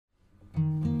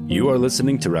You are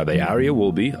listening to Rabbi Aryeh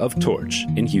Wolbe of Torch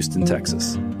in Houston,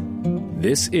 Texas.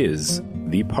 This is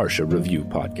the Parsha Review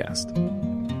Podcast.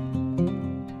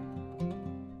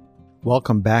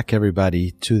 Welcome back,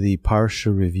 everybody, to the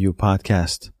Parsha Review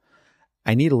Podcast.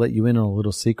 I need to let you in on a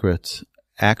little secret.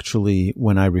 Actually,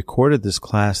 when I recorded this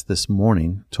class this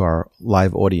morning to our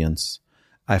live audience,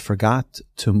 I forgot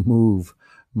to move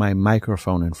my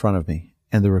microphone in front of me,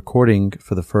 and the recording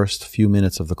for the first few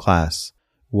minutes of the class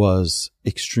was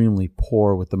extremely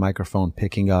poor with the microphone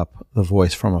picking up the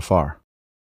voice from afar.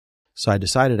 So I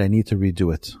decided I need to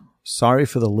redo it. Sorry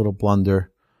for the little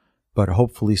blunder, but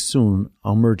hopefully soon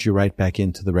I'll merge you right back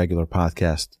into the regular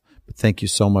podcast. But thank you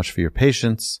so much for your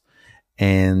patience.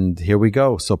 And here we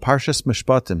go. So Parshas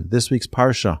Mishpatim, this week's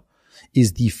Parsha,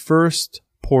 is the first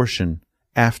portion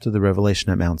after the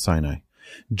revelation at Mount Sinai.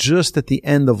 Just at the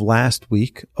end of last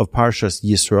week of Parshas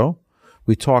Yisro,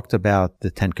 we talked about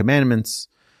the Ten Commandments,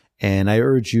 and I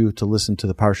urge you to listen to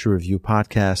the Parsha Review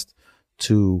podcast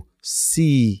to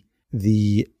see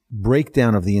the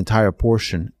breakdown of the entire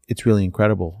portion. It's really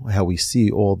incredible how we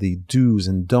see all the do's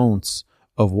and don'ts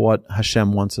of what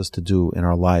Hashem wants us to do in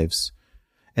our lives.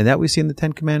 And that we see in the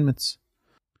Ten Commandments.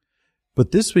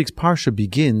 But this week's Parsha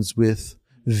begins with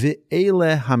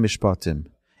Ve'ele HaMishpatim.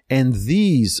 And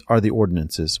these are the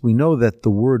ordinances. We know that the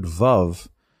word Vav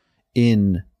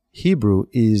in Hebrew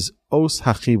is Os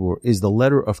HaChibur, is the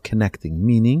letter of connecting,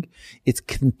 meaning it's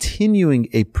continuing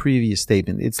a previous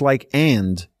statement. It's like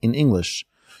and in English.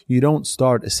 You don't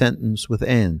start a sentence with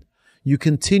and. You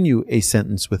continue a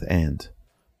sentence with and.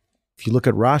 If you look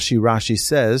at Rashi, Rashi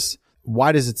says,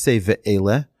 why does it say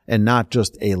ve'ele and not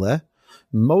just ele?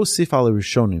 Mosif al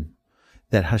Rishonim,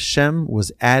 that Hashem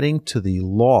was adding to the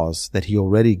laws that he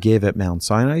already gave at Mount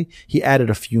Sinai. He added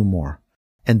a few more.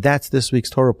 And that's this week's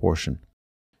Torah portion.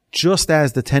 Just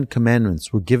as the Ten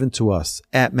Commandments were given to us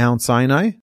at Mount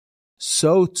Sinai,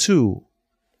 so too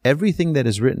everything that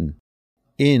is written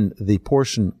in the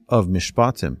portion of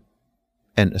Mishpatim,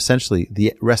 and essentially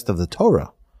the rest of the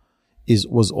Torah,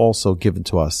 was also given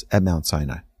to us at Mount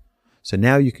Sinai. So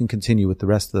now you can continue with the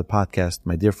rest of the podcast,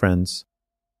 my dear friends.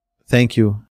 Thank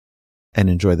you, and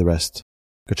enjoy the rest.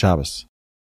 Good Shabbos.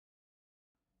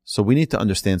 So we need to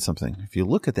understand something. If you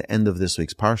look at the end of this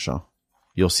week's Parsha,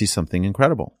 you'll see something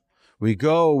incredible. We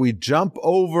jump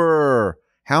over,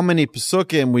 how many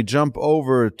Pesukim? We jump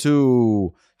over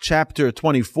to chapter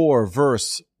 24,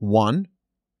 verse 1.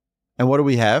 And what do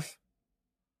we have?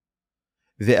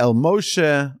 Ve'el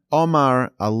Moshe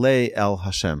Omar Alei El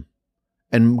Hashem.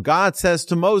 And God says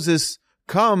to Moses,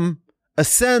 come,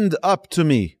 ascend up to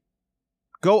me.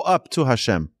 Go up to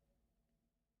Hashem.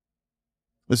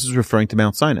 This is referring to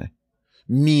Mount Sinai,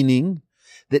 meaning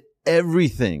that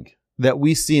everything that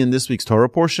we see in this week's Torah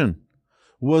portion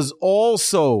was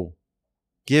also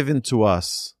given to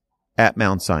us at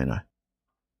Mount Sinai.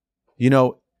 You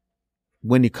know,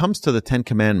 when it comes to the Ten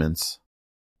Commandments,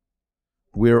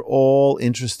 we're all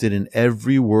interested in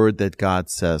every word that God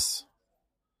says.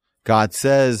 God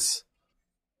says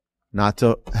not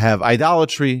to have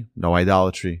idolatry, no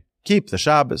idolatry. Keep the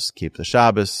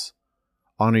Shabbos.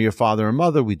 Honor your father and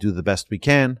mother, we do the best we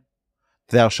can.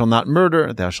 Thou shalt not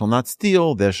murder, thou shalt not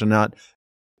steal, thou shalt not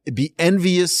be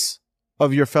envious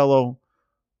of your fellow.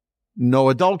 No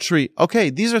adultery.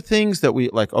 Okay, these are things that we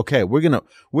like, okay, we're not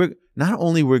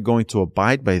only we're going to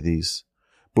abide by these,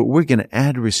 but we're going to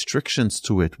add restrictions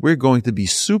to it. We're going to be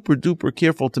super duper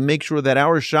careful to make sure that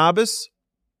our Shabbos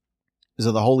is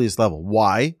at the holiest level.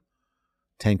 Why?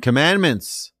 10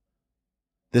 Commandments.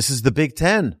 This is the Big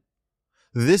 10.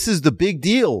 This is the big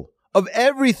deal of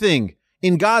everything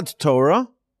in God's Torah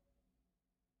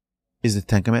is the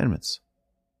 10 Commandments.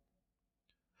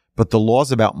 But the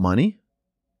laws about money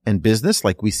and business,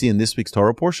 like we see in this week's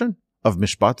Torah portion of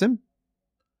Mishpatim,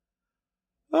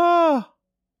 that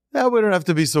we don't have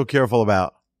to be so careful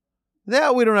about.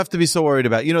 That we don't have to be so worried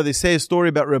about. You know, they say a story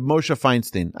about Reb Moshe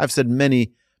Feinstein. I've said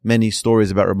many, many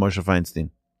stories about Reb Moshe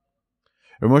Feinstein.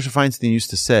 Reb Moshe Feinstein used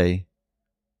to say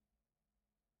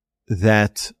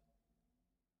that,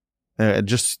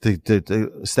 just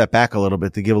to step back a little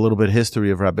bit, to give a little bit of history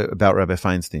about Rabbi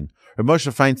Feinstein. Reb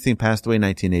Moshe Feinstein passed away in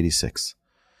 1986.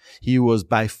 He was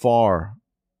by far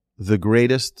the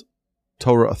greatest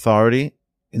Torah authority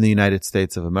in the United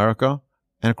States of America.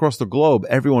 And across the globe,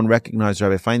 everyone recognized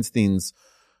Rabbi Feinstein's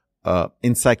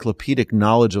encyclopedic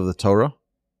knowledge of the Torah,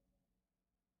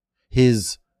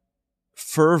 his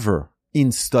fervor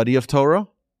in study of Torah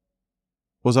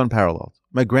was unparalleled.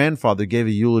 My grandfather gave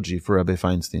a eulogy for Rabbi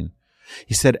Feinstein.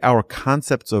 He said, our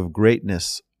concepts of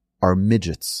greatness are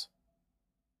midgets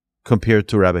compared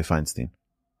to Rabbi Feinstein.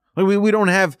 We don't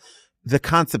have the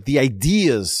concept, the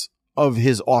ideas of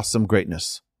his awesome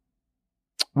greatness.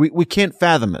 We can't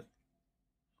fathom it.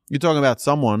 You're talking about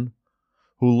someone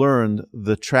who learned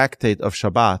the tractate of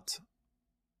Shabbat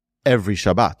every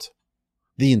Shabbat.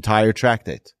 The entire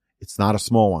tractate. It's not a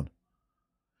small one.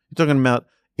 You're talking about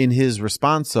in his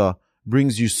responsa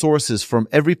brings you sources from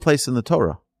every place in the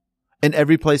Torah, and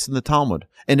every place in the Talmud,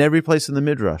 and every place in the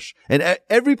Midrash, and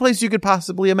every place you could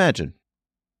possibly imagine.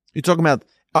 You're talking about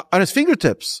on his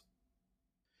fingertips.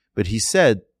 But he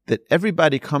said that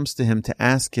everybody comes to him to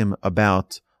ask him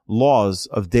about laws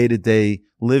of day-to-day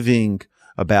living,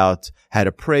 about how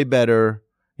to pray better,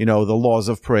 the laws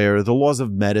of prayer, the laws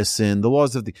of medicine, the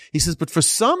laws of he says, but for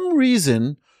some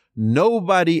reason,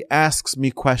 nobody asks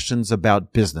me questions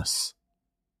about business.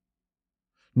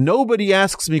 Nobody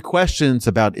asks me questions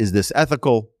about, is this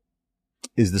ethical?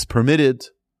 Is this permitted?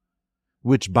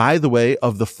 Which, by the way,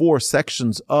 of the 4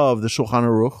 sections of the Shulchan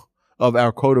Aruch, of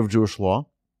our Code of Jewish Law,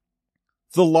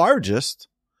 the largest,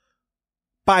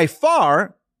 by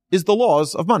far, is the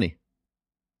laws of money.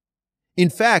 In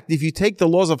fact, if you take the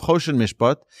laws of Chosh and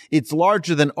Mishpat, it's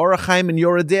larger than Orach Chaim and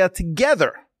Yoredea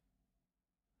together.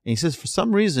 And he says, for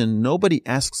some reason, nobody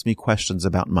asks me questions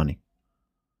about money.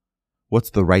 What's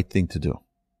the right thing to do?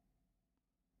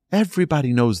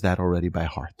 Everybody knows that already by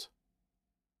heart.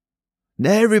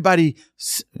 Everybody,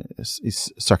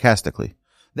 sarcastically,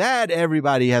 that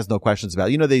everybody has no questions about.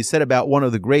 They said about one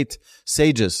of the great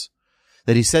sages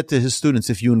that he said to his students,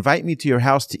 if you invite me to your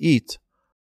house to eat,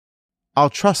 I'll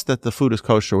trust that the food is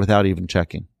kosher without even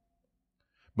checking.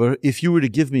 But if you were to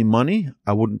give me money,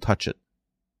 I wouldn't touch it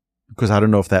because I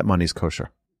don't know if that money is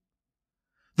kosher.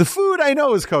 The food I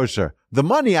know is kosher. The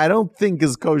money I don't think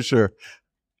is kosher.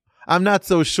 I'm not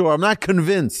so sure. I'm not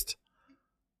convinced.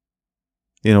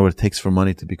 You know what it takes for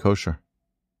money to be kosher?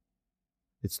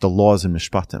 It's the laws in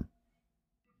Mishpatim.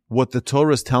 What the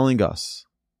Torah is telling us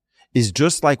is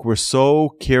just like we're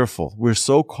so careful, we're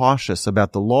so cautious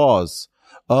about the laws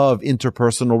of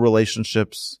interpersonal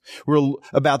relationships, we're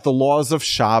about the laws of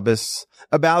Shabbos,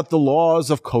 about the laws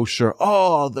of kosher.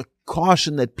 Oh, the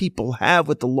caution that people have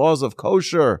with the laws of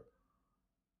kosher.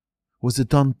 Was it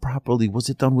done properly? Was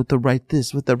it done with the right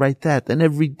this, with the right that? And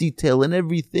every detail and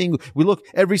everything. We look,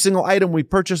 every single item we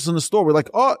purchase in the store, we're like,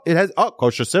 oh, it has,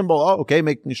 kosher symbol. Oh, okay,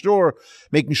 making sure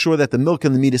that the milk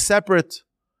and the meat is separate.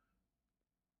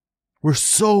 We're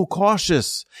so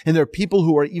cautious. And there are people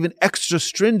who are even extra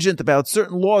stringent about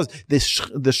certain laws. The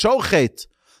shochet,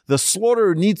 the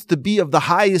slaughter needs to be of the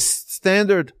highest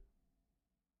standard.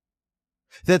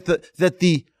 That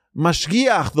the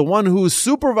mashgiach, the one who is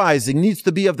supervising, needs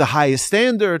to be of the highest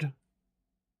standard.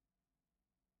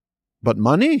 But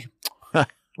money?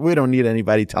 We don't need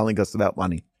anybody telling us about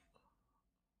money.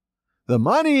 The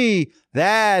money,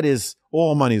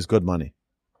 all money is good money.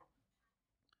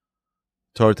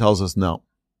 Torah tells us no.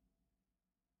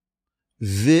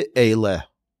 V'eleh.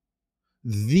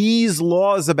 These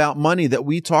laws about money that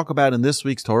we talk about in this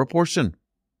week's Torah portion,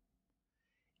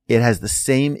 it has the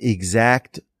same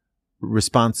exact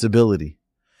responsibility.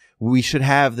 We should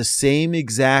have the same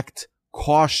exact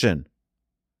caution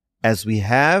as we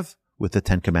have with the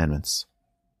 10 Commandments.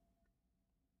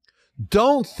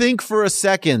 Don't think for a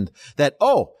second that,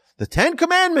 the 10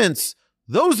 Commandments,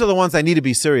 those are the ones I need to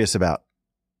be serious about.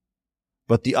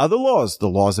 But the other laws, the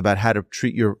laws about how to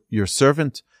treat your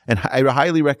servant, and I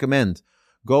highly recommend,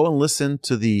 go and listen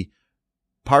to the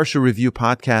Parsha Review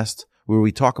podcast where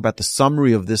we talk about the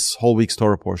summary of this whole week's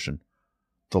Torah portion.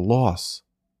 The laws,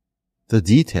 the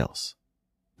details.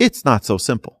 It's not so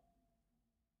simple.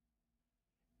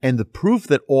 And the proof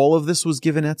that all of this was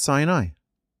given at Sinai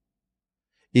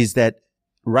is that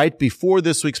right before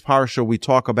this week's Parsha, we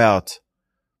talk about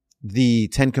the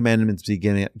 10 Commandments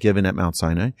being given at Mount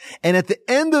Sinai. And at the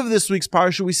end of this week's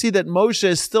Parsha, we see that Moshe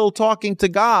is still talking to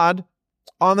God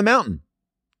on the mountain,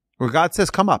 where God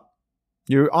says, come up.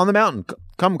 You're on the mountain.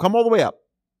 Come all the way up.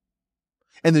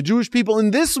 And the Jewish people in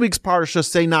this week's Parsha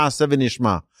say, Na'aseh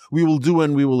v'nishma. We will do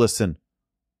and we will listen.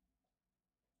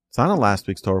 It's not on last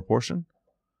week's Torah portion.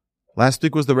 Last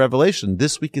week was the revelation.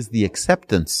 This week is the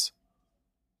acceptance.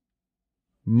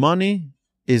 Money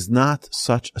is not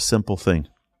such a simple thing.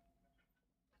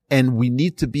 And we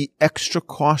need to be extra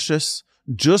cautious,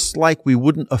 just like we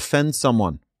wouldn't offend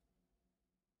someone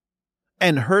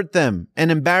and hurt them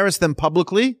and embarrass them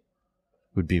publicly.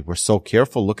 We're so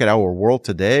careful. Look at our world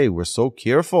today. We're so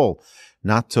careful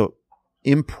not to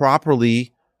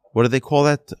improperly, what do they call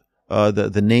that?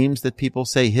 The names that people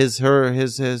say, his, her,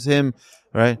 his, him,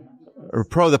 right?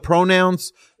 Or the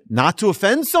pronouns, not to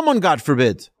offend someone, God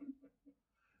forbid.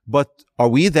 But are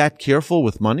we that careful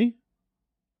with money?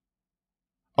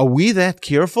 Are we that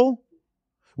careful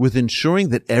with ensuring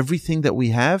that everything that we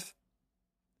have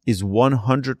is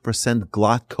 100%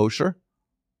 glatt kosher?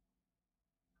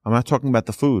 I'm not talking about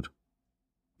the food,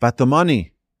 about the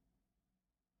money.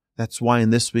 That's why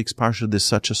in this week's Parsha there's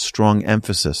such a strong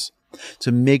emphasis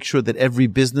to make sure that every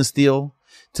business deal,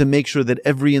 to make sure that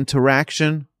every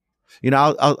interaction,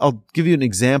 I'll give you an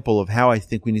example of how I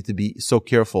think we need to be so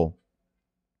careful.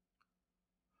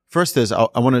 First is, I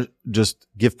want to just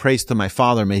give praise to my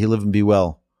father. May he live and be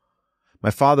well.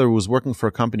 My father was working for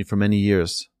a company for many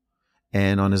years.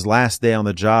 And on his last day on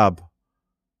the job,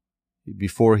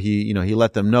 before he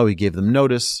let them know, he gave them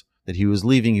notice that he was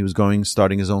leaving. He was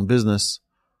starting his own business.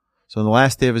 So on the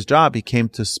last day of his job, he came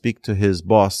to speak to his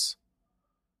boss.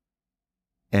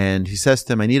 And he says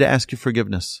to him, I need to ask you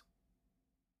forgiveness.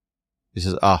 He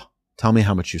says, tell me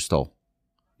how much you stole.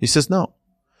 He says, no.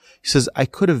 He says, I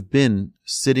could have been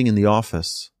sitting in the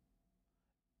office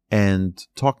and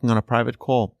talking on a private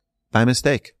call by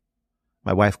mistake.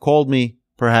 My wife called me,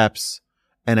 perhaps,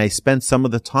 and I spent some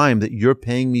of the time that you're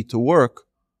paying me to work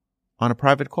on a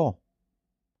private call.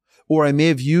 Or I may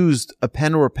have used a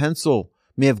pen or a pencil,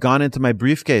 may have gone into my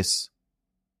briefcase,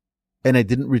 and I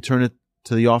didn't return it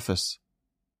to the office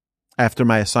after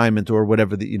my assignment or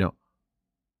whatever that.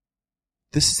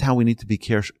 This is how we need to be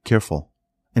careful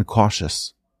and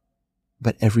cautious.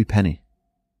 But every penny.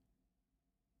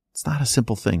 It's not a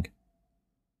simple thing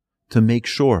to make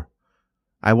sure.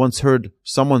 I once heard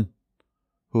someone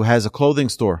who has a clothing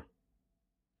store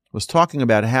was talking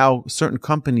about how certain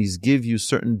companies give you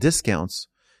certain discounts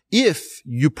if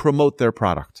you promote their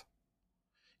product.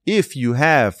 If you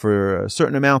have for a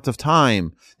certain amount of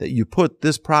time that you put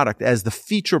this product as the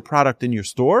feature product in your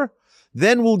store,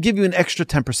 then we'll give you an extra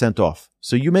 10% off.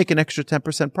 So you make an extra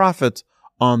 10% profit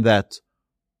on that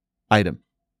item,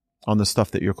 on the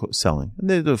stuff that you're selling. And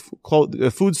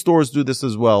the food stores do this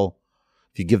as well.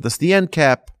 If you give us the end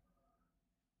cap,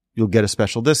 you'll get a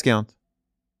special discount.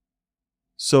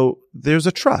 So there's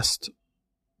a trust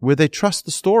where they trust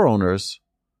the store owners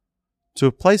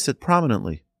to place it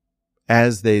prominently.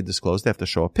 As they disclose, they have to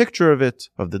show a picture of it,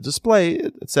 of the display,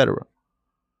 etc.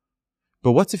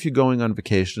 But what's if you're going on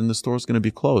vacation and the store's going to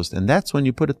be closed? And that's when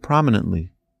you put it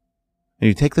prominently. And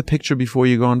you take the picture before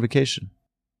you go on vacation.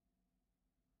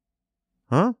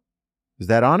 Huh? Is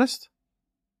that honest?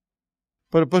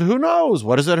 But who knows?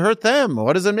 What does it hurt them?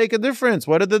 What does it make a difference?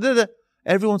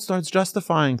 Everyone starts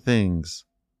justifying things.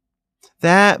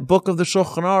 That book of the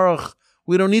Shulchan Aruch,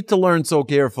 we don't need to learn so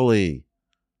carefully.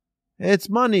 It's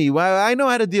money. Well, I know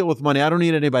how to deal with money. I don't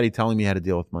need anybody telling me how to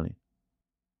deal with money.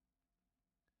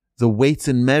 The weights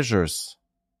and measures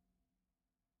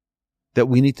that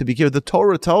we need to be careful. The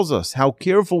Torah tells us how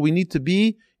careful we need to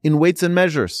be in weights and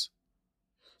measures.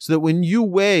 So that when you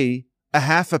weigh a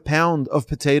half a pound of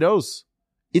potatoes,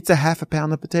 it's a half a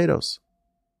pound of potatoes.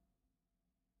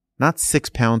 Not 6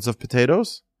 pounds of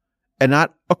potatoes and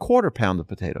not a quarter pound of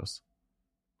potatoes.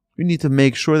 We need to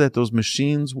make sure that those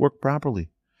machines work properly.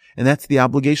 And that's the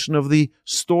obligation of the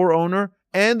store owner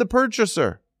and the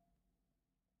purchaser.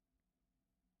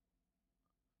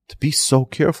 To be so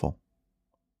careful.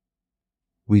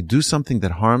 We do something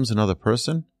that harms another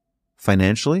person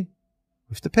financially,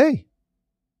 we have to pay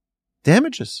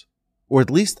damages, or at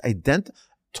least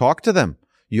talk to them.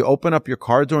 You open up your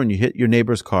car door and you hit your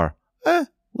neighbor's car.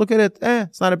 Look at it.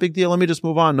 It's not a big deal. Let me just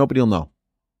move on. Nobody will know.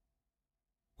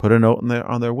 Put a note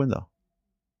on their window.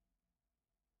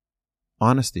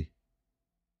 Honesty.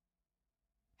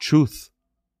 Truth.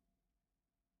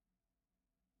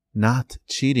 Not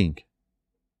cheating.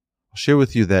 I'll share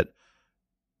with you that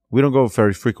we don't go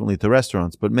very frequently to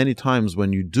restaurants, but many times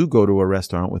when you do go to a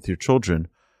restaurant with your children,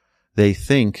 they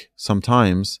think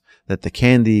sometimes that the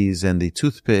candies and the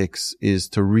toothpicks is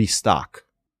to restock.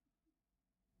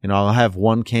 I'll have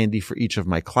one candy for each of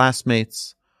my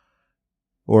classmates,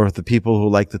 or the people who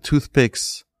like the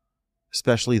toothpicks,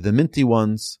 especially the minty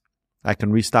ones. I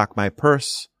can restock my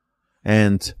purse,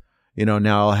 and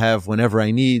now I'll have whenever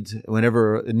a need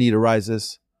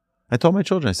arises. I told my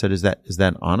children, I said, is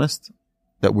that honest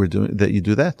that you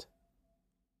do that?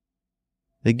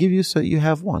 They give you so you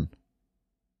have one.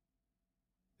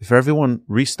 If everyone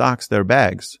restocks their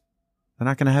bags, they're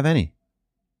not going to have any.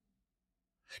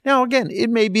 Now, again, it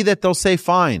may be that they'll say,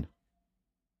 fine.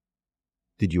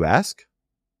 Did you ask?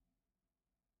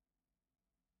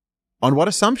 On what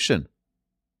assumption?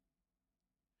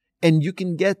 And you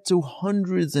can get to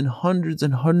hundreds and hundreds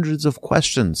and hundreds of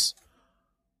questions.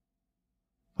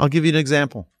 I'll give you an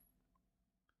example.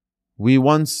 We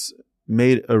once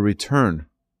made a return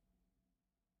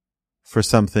for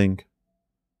something.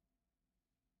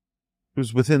 It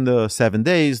was within the 7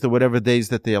 days, the whatever days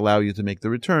that they allow you to make the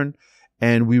return.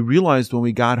 And we realized when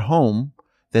we got home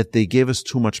that they gave us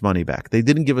too much money back. They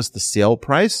didn't give us the sale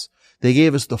price. They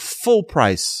gave us the full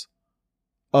price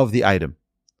of the item.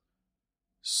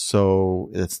 So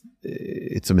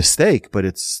it's a mistake, but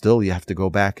it's still, you have to go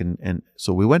back. And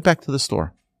so we went back to the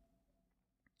store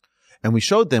and we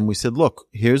showed them, we said, look,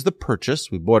 here's the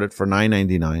purchase. We bought it for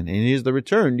 $9.99 and here's the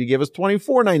return. You gave us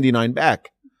 $24.99 back.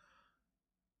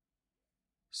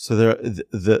 So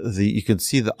you can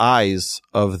see the eyes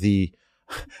of the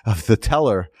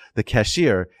teller, the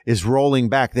cashier, is rolling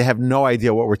back. They have no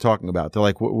idea what we're talking about. They're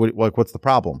like, what's the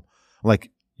problem? I'm like,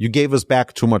 you gave us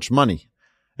back too much money.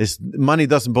 This money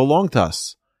doesn't belong to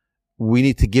us. We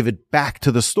need to give it back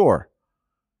to the store.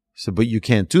 So, but you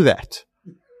can't do that.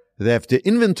 They have to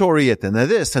inventory it and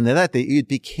this and that. It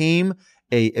became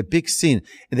a big scene.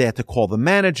 And they had to call the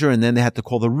manager, and then they had to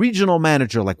call the regional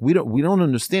manager. Like, we don't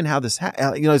understand how this,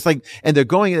 it's like, and they're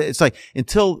going, it's like,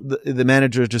 until the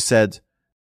manager just said,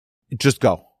 just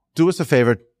go. Do us a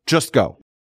favor. Just go.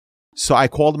 So I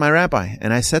called my rabbi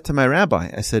and I said to my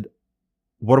rabbi, I said,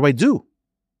 what do I do?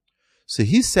 So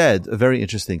he said a very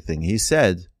interesting thing. He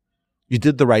said, you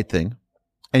did the right thing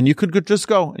and you could just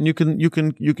go and you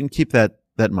can keep that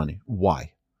money.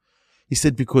 Why? He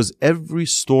said, because every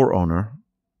store owner,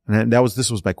 and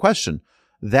this was my question,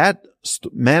 that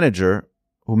manager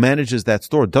who manages that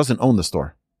store doesn't own the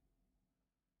store.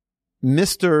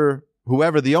 Mr.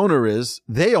 Whoever the owner is,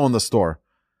 they own the store.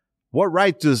 What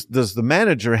right does the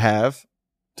manager have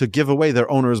to give away their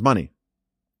owner's money?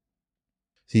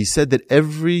 He said that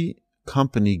every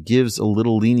company gives a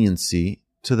little leniency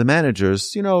to the managers,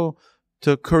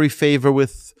 to curry favor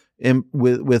with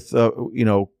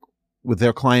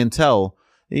their clientele.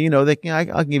 I'll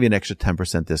give you an extra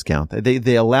 10% discount.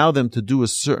 They allow them to do a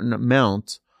certain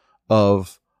amount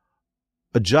of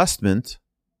adjustment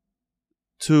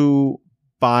to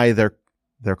buy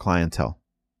their clientele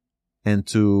and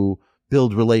to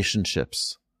build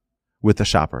relationships with the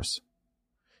shoppers.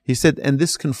 He said, and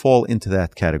this can fall into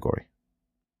that category.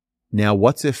 Now,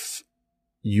 what if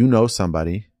you know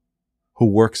somebody who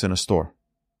works in a store?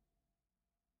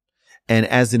 And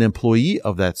as an employee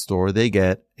of that store, they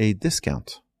get a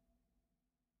discount.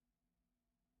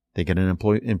 They get an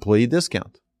employee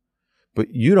discount. But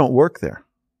you don't work there.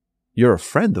 You're a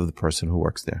friend of the person who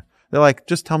works there. They're like,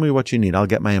 just tell me what you need. I'll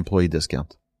get my employee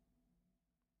discount.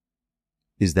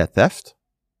 Is that theft?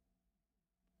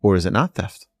 Or is it not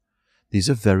theft? These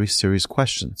are very serious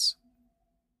questions.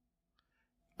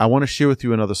 I want to share with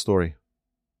you another story.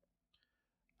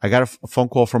 I got a phone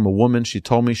call from a woman. She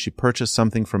told me she purchased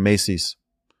something from Macy's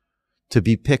to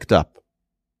be picked up.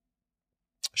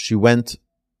 She went,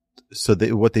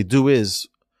 what they do is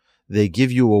they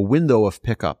give you a window of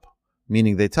pickup,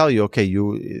 meaning they tell you, okay,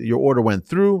 your order went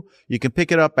through. You can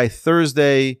pick it up by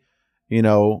Thursday,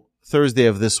 Thursday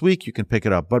of this week, you can pick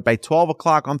it up. But by 12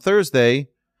 o'clock on Thursday,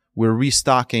 we're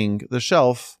restocking the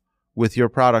shelf with your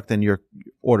product and your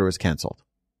order is canceled.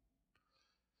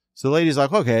 So the lady's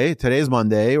like, okay, today's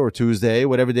Monday or Tuesday,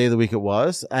 whatever day of the week it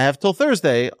was. I have till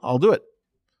Thursday. I'll do it.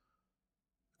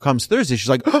 Comes Thursday. She's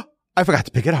like, oh, I forgot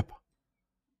to pick it up.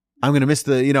 I'm going to miss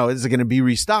is it going to be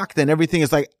restocked? And everything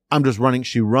is like, I'm just running.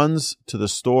 She runs to the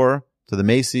store, to the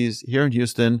Macy's here in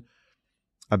Houston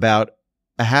about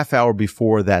a half hour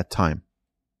before that time.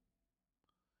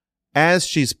 As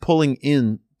she's pulling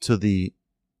in to the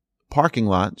parking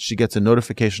lot, she gets a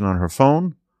notification on her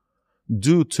phone.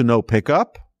 Due to no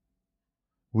pickup,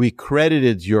 we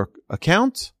credited your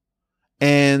account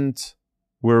and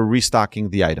we're restocking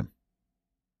the item.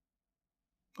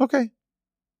 Okay.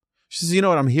 She says, you know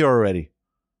what? I'm here already.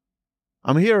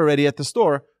 I'm here already at the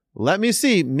store. Let me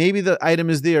see. Maybe the item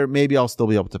is there. Maybe I'll still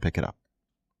be able to pick it up.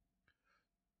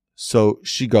 So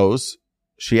she goes,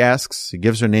 she asks, she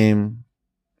gives her name,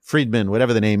 Friedman,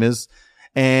 whatever the name is.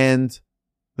 And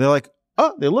they're like,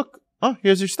 oh, they look, oh,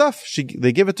 here's your stuff.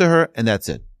 They give it to her and that's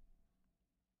it.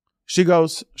 She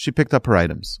goes, she picked up her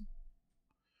items.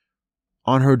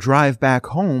 On her drive back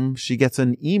home, she gets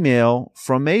an email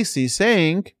from Macy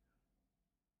saying,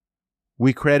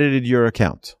 we credited your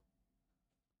account.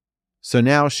 So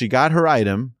now she got her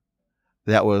item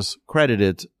that was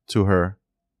credited to her,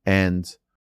 and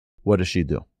what does she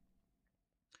do?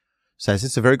 So I said,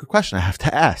 it's a very good question. I have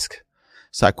to ask.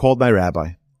 So I called my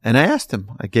rabbi and I asked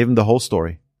him, I gave him the whole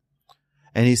story.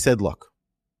 And he said, look,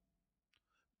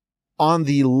 on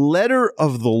the letter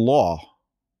of the law,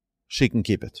 she can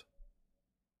keep it.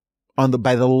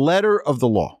 By the letter of the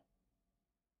law.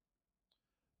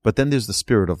 But then there's the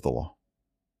spirit of the law.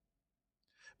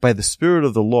 By the spirit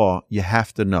of the law, you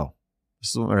have to know.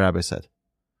 This is what my rabbi said.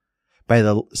 By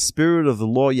the spirit of the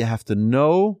law, you have to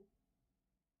know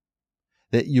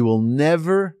that you will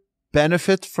never,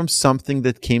 benefit from something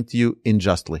that came to you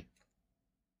unjustly.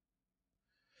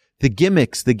 The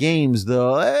gimmicks, the games,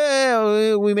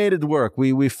 we made it work.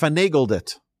 We finagled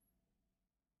it.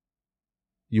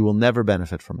 You will never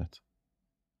benefit from it.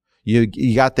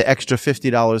 You got the extra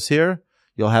 $50 here.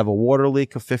 You'll have a water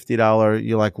leak of $50.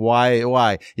 You're like, why?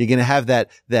 You're going to have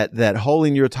that hole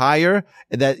in your tire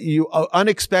that you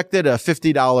unexpected a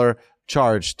 $50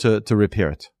 charge to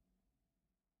repair it.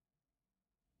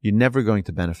 You're never going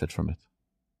to benefit from it.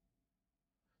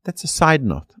 That's a side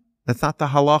note. That's not the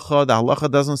halacha. The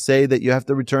halacha doesn't say that you have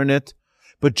to return it,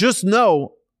 but just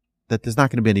know that there's not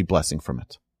going to be any blessing from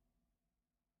it.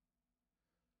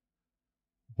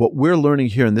 What we're learning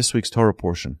here in this week's Torah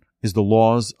portion is the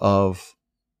laws of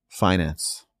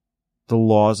finance, the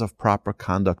laws of proper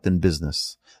conduct in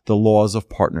business, the laws of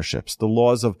partnerships,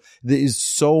 there is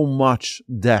so much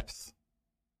depth.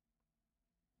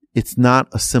 It's not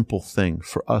a simple thing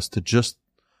for us to just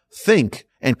think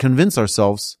and convince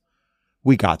ourselves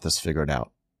we got this figured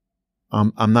out.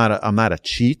 I'm not a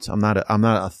cheat. I'm not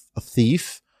a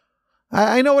thief.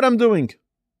 I know what I'm doing.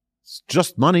 It's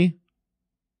just money.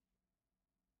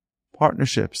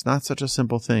 Partnerships, not such a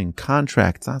simple thing.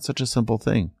 Contracts, not such a simple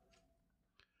thing.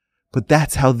 But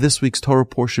that's how this week's Torah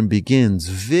portion begins.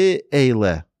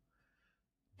 Ve'ele.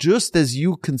 Just as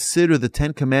you consider the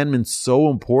 10 Commandments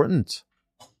so important,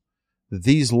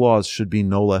 these laws should be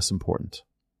no less important.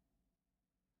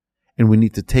 And we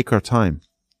need to take our time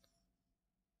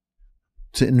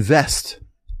to invest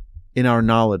in our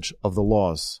knowledge of the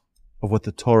laws, of what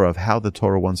the Torah, of how the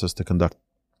Torah wants us to conduct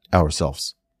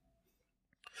ourselves.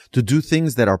 To do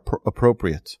things that are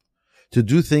appropriate, to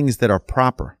do things that are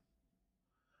proper.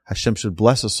 Hashem should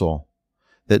bless us all,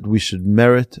 that we should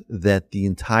merit that the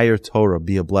entire Torah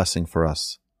be a blessing for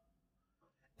us,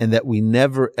 and that we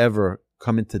never ever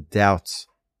come into doubts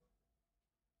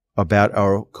about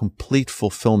our complete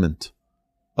fulfillment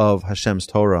of Hashem's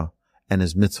Torah and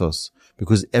His mitzvos,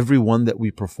 because every one that we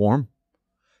perform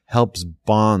helps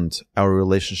bond our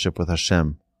relationship with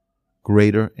Hashem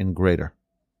greater and greater.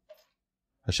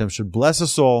 Hashem should bless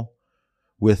us all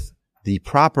with the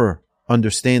proper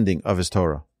understanding of His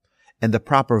Torah and the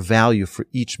proper value for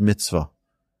each mitzvah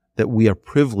that we are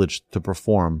privileged to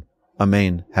perform.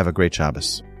 Amen. Have a great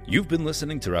Shabbos. You've been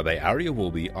listening to Rabbi Aryeh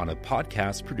Wolbe on a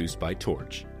podcast produced by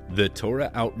Torch, the Torah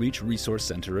Outreach Resource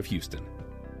Center of Houston.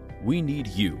 We need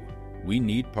you. We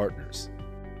need partners.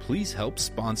 Please help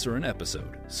sponsor an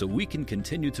episode so we can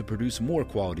continue to produce more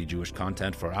quality Jewish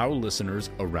content for our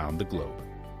listeners around the globe.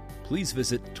 Please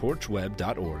visit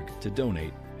torchweb.org to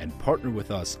donate and partner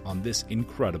with us on this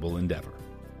incredible endeavor.